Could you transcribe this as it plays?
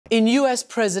In U.S.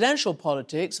 presidential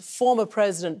politics, former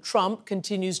President Trump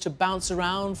continues to bounce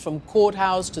around from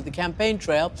courthouse to the campaign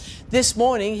trail. This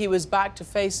morning, he was back to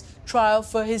face trial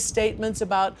for his statements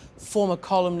about former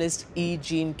columnist E.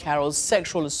 Jean Carroll's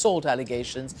sexual assault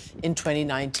allegations in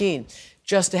 2019.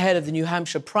 Just ahead of the New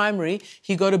Hampshire primary,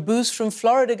 he got a boost from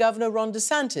Florida Governor Ron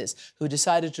DeSantis, who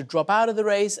decided to drop out of the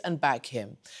race and back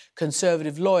him.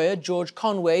 Conservative lawyer George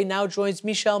Conway now joins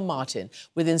Michelle Martin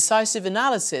with incisive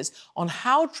analysis on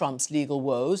how Trump's legal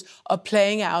woes are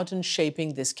playing out and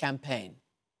shaping this campaign.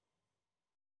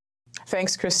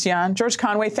 Thanks, Christiane. George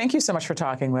Conway, thank you so much for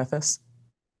talking with us.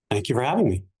 Thank you for having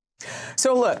me.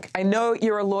 So look, I know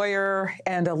you're a lawyer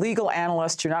and a legal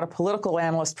analyst. You're not a political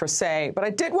analyst per se, but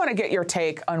I did want to get your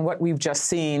take on what we've just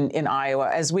seen in Iowa.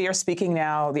 As we are speaking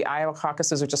now, the Iowa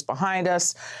caucuses are just behind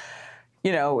us.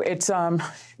 You know, it's,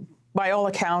 by all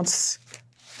accounts,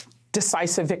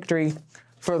 decisive victory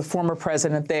for the former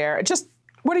president there. Just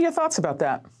what are your thoughts about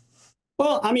that?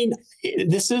 Well, I mean,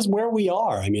 this is where we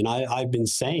are. I mean, I've been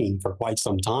saying for quite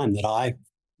some time that I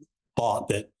thought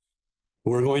that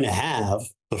we're going to have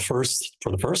for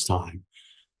the first time,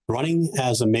 running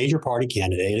as a major party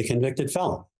candidate, a convicted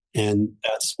felon. And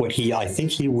that's what I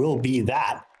think he will be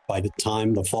that by the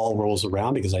time the fall rolls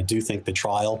around, because I do think the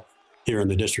trial here in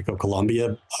the District of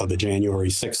Columbia, the January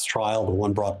 6th trial,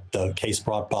 the case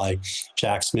brought by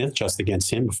Jack Smith just against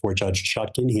him before Judge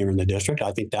Chutkan here in the district,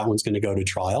 I think that one's going to go to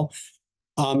trial.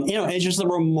 You know, it's just a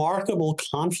remarkable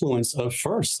confluence of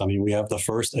firsts. I mean, we have the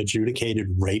first adjudicated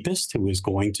rapist who is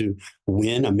going to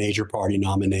win a major party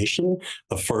nomination,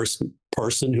 the first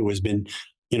person who has been,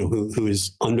 you know, who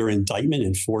is under indictment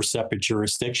in 4 separate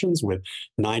jurisdictions with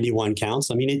 91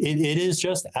 counts. I mean, it is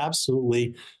just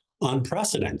absolutely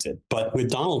unprecedented. But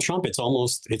with Donald Trump, it's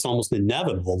almost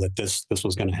inevitable that this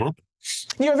was going to happen.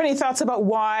 Do you have any thoughts about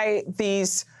why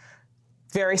these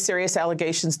very serious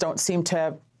allegations don't seem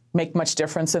to make much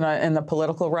difference in the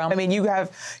political realm? I mean, you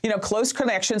have, you know, close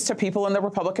connections to people in the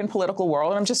Republican political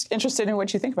world, and I'm just interested in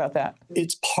what you think about that.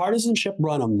 It's partisanship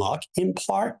run amok in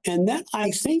part, and then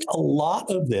I think a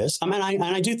lot of this, I mean,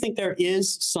 I do think there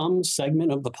is some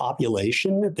segment of the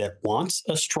population that wants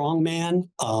a strong man,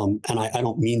 and I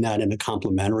don't mean that in a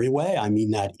complimentary way. I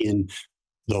mean that in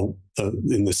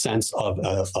the sense of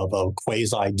a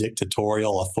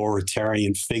quasi-dictatorial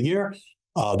authoritarian figure.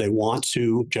 They want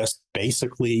to just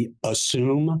basically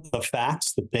assume the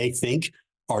facts that they think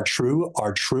are true.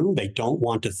 They don't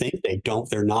want to think.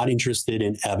 They're not interested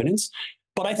in evidence.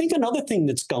 But I think another thing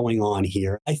that's going on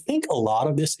here, I think a lot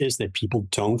of this is that people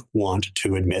don't want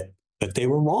to admit that they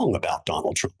were wrong about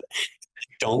Donald Trump.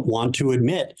 They don't want to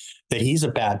admit that he's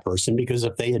a bad person, because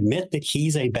if they admit that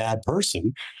he's a bad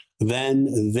person,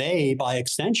 then they, by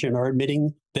extension, are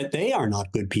admitting that they are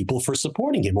not good people for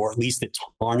supporting him, or at least it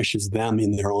tarnishes them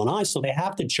in their own eyes. So they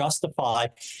have to justify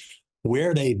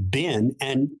where they've been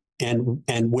and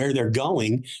where they're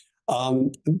going,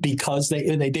 because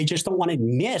they just don't want to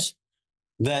admit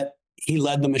that he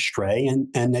led them astray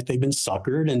and that they've been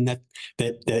suckered and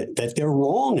that they're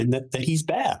wrong and that he's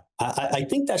bad. I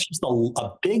think that's just a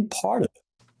big part of it.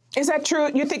 Is that true?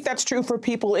 You think that's true for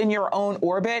people in your own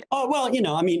orbit? Oh, well, you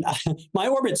know, I mean, my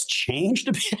orbit's changed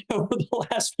a bit over the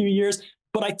last few years,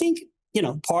 but I think, you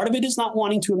know, part of it is not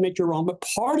wanting to admit you're wrong, but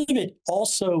part of it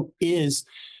also is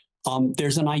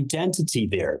there's an identity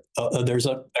there. There's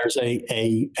a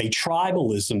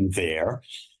tribalism there.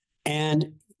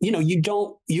 And, you know, you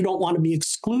don't want to be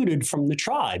excluded from the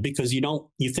tribe because you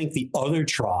think the other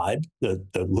tribe, the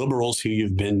liberals who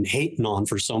you've been hating on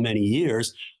for so many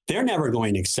years, they're never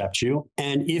going to accept you.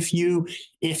 And if you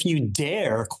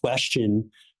dare question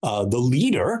the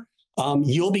leader,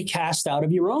 you'll be cast out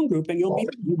of your own group and you'll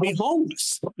be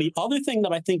homeless. The other thing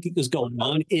that I think is going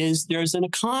on is there's an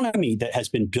economy that has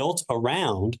been built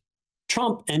around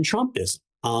Trump and Trumpism.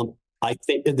 I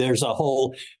think that there's a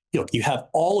whole, you have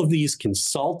all of these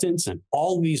consultants and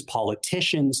all of these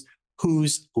politicians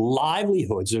whose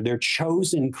livelihoods or their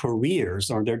chosen careers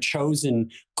or their chosen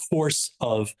course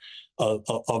of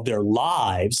their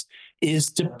lives is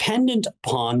dependent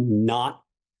upon not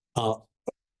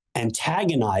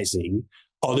antagonizing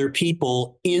other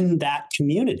people in that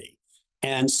community.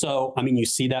 And so, I mean, you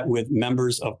see that with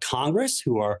members of Congress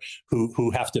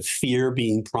who have to fear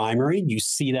being primaried. You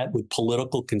see that with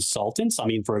political consultants. I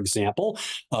mean, for example,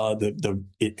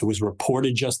 it was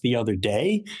reported just the other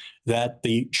day that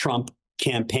the Trump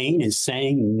campaign is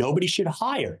saying nobody should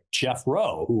hire Jeff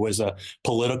Rowe, who was a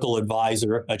political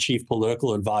advisor, a chief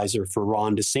political advisor for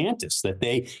Ron DeSantis,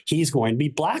 that he's going to be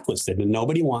blacklisted, and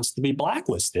nobody wants to be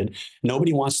blacklisted.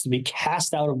 Nobody wants to be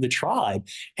cast out of the tribe.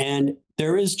 And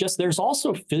there's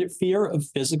also fear of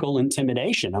physical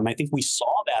intimidation. I think we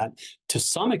saw that to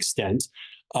some extent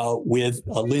with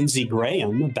Lindsey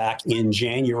Graham back in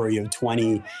January of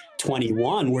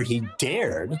 2021, where he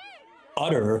dared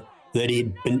utter that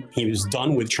he was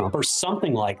done with Trump or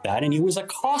something like that, and he was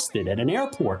accosted at an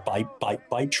airport by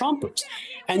Trumpers.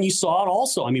 And you saw it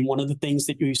also. One of the things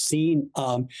that you've seen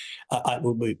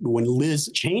when Liz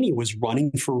Cheney was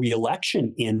running for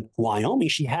re-election in Wyoming,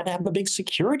 she had to have a big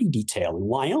security detail in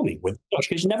Wyoming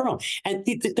because you never know. And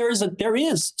there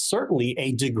is certainly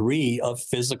a degree of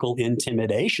physical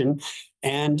intimidation,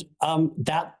 and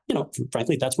that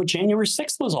frankly, that's what January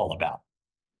 6th was all about.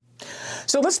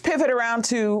 So let's pivot around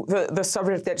to the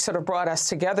subject that sort of brought us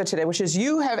together today, which is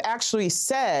you have actually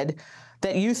said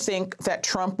that you think that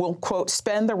Trump will, quote,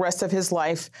 spend the rest of his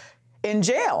life in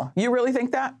jail. You really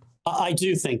think that? I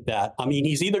do think that.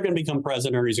 He's either going to become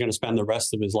president or he's going to spend the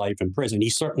rest of his life in prison. He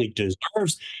certainly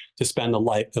deserves to spend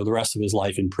the rest of his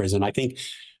life in prison. I think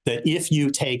that if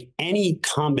you take any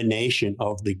combination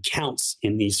of the counts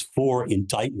in these 4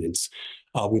 indictments,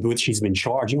 with which he's been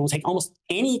charged, you'll take almost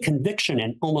any conviction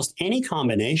and almost any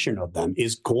combination of them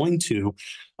is going to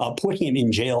put him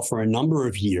in jail for a number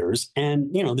of years. And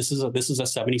this is a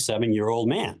 77-year-old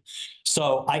man.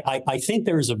 So I think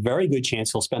there is a very good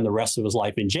chance he'll spend the rest of his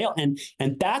life in jail, and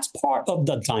that's part of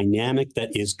the dynamic that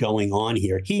is going on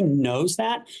here. He knows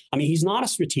that. He's not a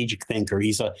strategic thinker.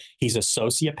 He's a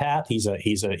sociopath. He's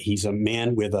a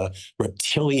man with a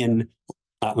reptilian,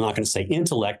 I'm not going to say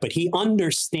intellect, but he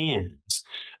understands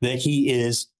that he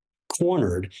is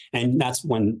cornered. And that's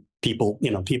when people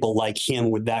like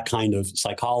him with that kind of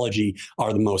psychology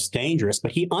are the most dangerous.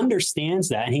 But he understands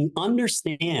that. And he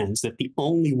understands that the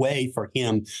only way for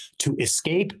him to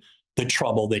escape the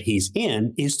trouble that he's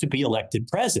in is to be elected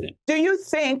president. Do you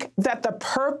think that the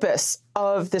purpose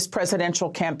of this presidential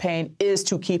campaign is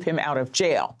to keep him out of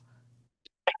jail?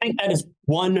 I think that is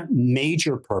one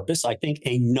major purpose. I think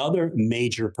another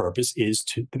major purpose is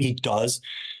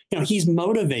he's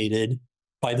motivated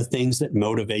by the things that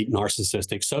motivate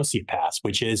narcissistic sociopaths,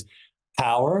 which is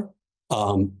power,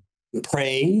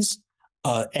 praise,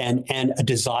 and a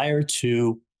desire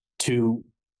to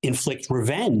inflict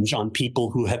revenge on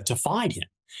people who have defied him.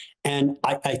 And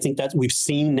I think that we've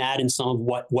seen that in some of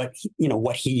what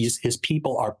his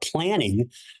people are planning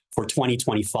for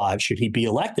 2025, should he be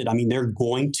elected. They're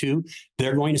going to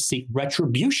seek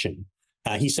retribution.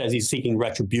 He says he's seeking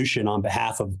retribution on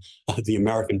behalf of the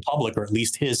American public, or at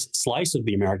least his slice of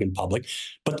the American public.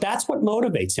 But that's what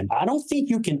motivates him. I don't think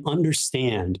you can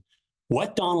understand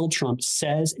what Donald Trump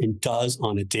says and does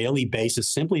on a daily basis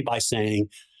simply by saying,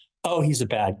 oh, he's a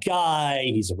bad guy,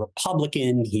 he's a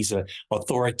Republican, he's an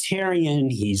authoritarian,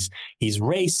 he's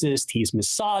racist, he's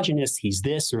misogynist, he's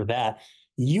this or that.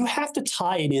 You have to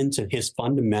tie it into his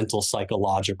fundamental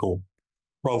psychological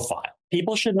profile.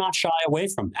 People should not shy away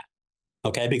from that,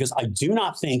 okay? Because I do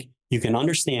not think you can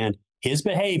understand his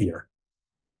behavior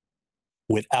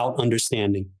without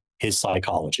understanding his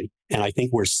psychology. And I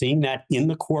think we're seeing that in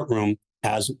the courtroom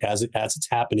as it's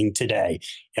happening today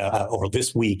or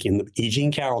this week in the E.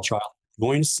 Jean Carroll trial. We're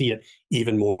going to see it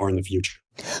even more in the future.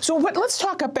 So let's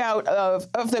talk about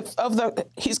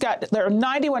there are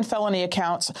 91 felony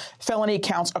counts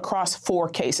across 4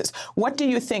 cases. What do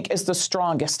you think is the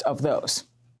strongest of those?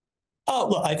 Oh,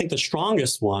 look, I think the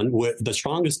strongest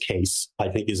case, I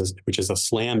think, which is a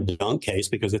slam dunk case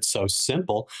because it's so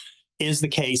simple, is the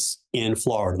case in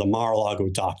Florida, the Mar-a-Lago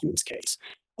documents case.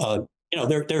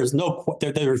 There's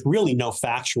really no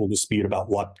factual dispute about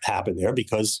what happened there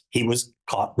because he was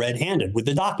caught red-handed with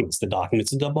the documents. The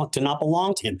documents did not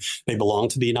belong to him. They belong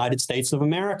to the United States of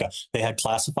America. They had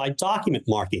classified document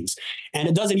markings. And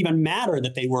it doesn't even matter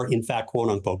that they were, in fact, quote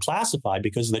unquote, classified,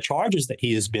 because the charges that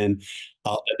he has been,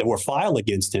 that were filed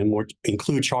against him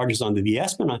include charges under the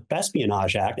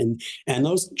Espionage Act. And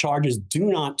those charges do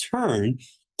not turn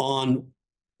on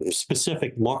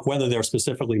whether they're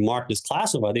specifically marked as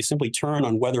classified. They simply turn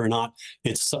on whether or not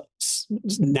it's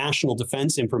national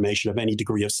defense information of any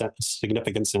degree of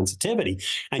significant sensitivity.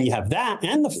 And you have that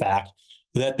and the fact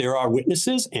that there are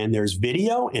witnesses and there's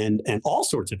video and all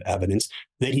sorts of evidence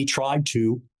that he tried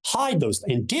to hide those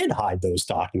and did hide those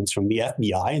documents from the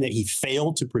FBI, and that he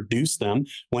failed to produce them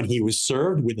when he was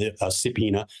served with a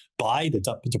subpoena by the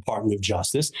Department of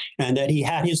Justice, and that he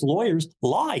had his lawyers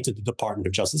lie to the Department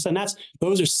of Justice. And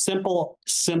those are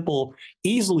simple,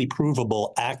 easily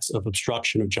provable acts of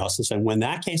obstruction of justice. And when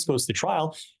that case goes to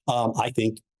trial,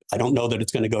 I don't know that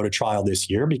it's going to go to trial this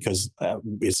year, because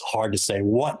it's hard to say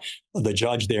what the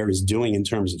judge there is doing in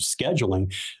terms of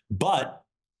scheduling. But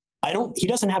he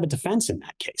doesn't have a defense in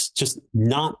that case, just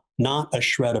not a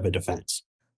shred of a defense.